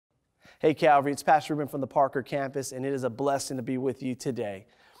Hey, Calvary, it's Pastor Ruben from the Parker campus, and it is a blessing to be with you today.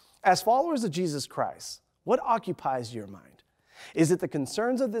 As followers of Jesus Christ, what occupies your mind? Is it the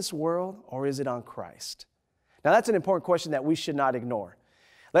concerns of this world, or is it on Christ? Now, that's an important question that we should not ignore.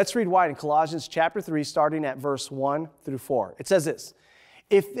 Let's read why in Colossians chapter 3, starting at verse 1 through 4. It says this,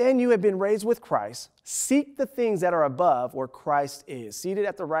 "If then you have been raised with Christ, seek the things that are above where Christ is, seated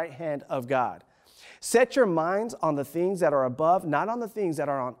at the right hand of God. Set your minds on the things that are above, not on the things that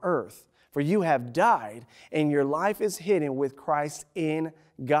are on earth. For you have died, and your life is hidden with Christ in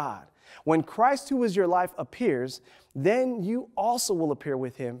God. When Christ, who is your life, appears, then you also will appear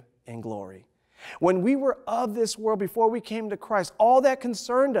with him in glory. When we were of this world, before we came to Christ, all that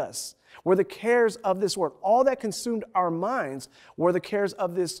concerned us were the cares of this world. All that consumed our minds were the cares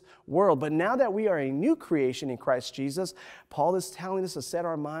of this world. But now that we are a new creation in Christ Jesus, Paul is telling us to set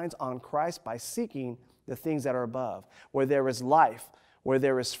our minds on Christ by seeking the things that are above, where there is life, where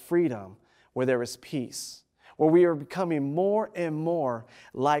there is freedom, where there is peace, where we are becoming more and more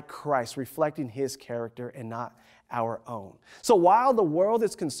like Christ, reflecting his character and not our own. So while the world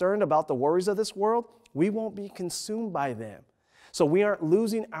is concerned about the worries of this world, we won't be consumed by them. So we aren't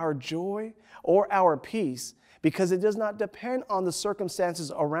losing our joy or our peace because it does not depend on the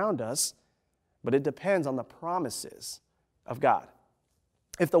circumstances around us, but it depends on the promises of God.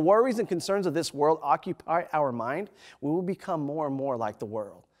 If the worries and concerns of this world occupy our mind, we will become more and more like the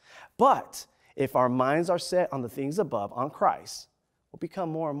world. But if our minds are set on the things above, on Christ, we'll become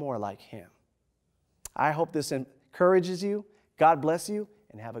more and more like him. I hope this encourages you. God bless you,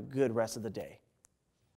 and have a good rest of the day.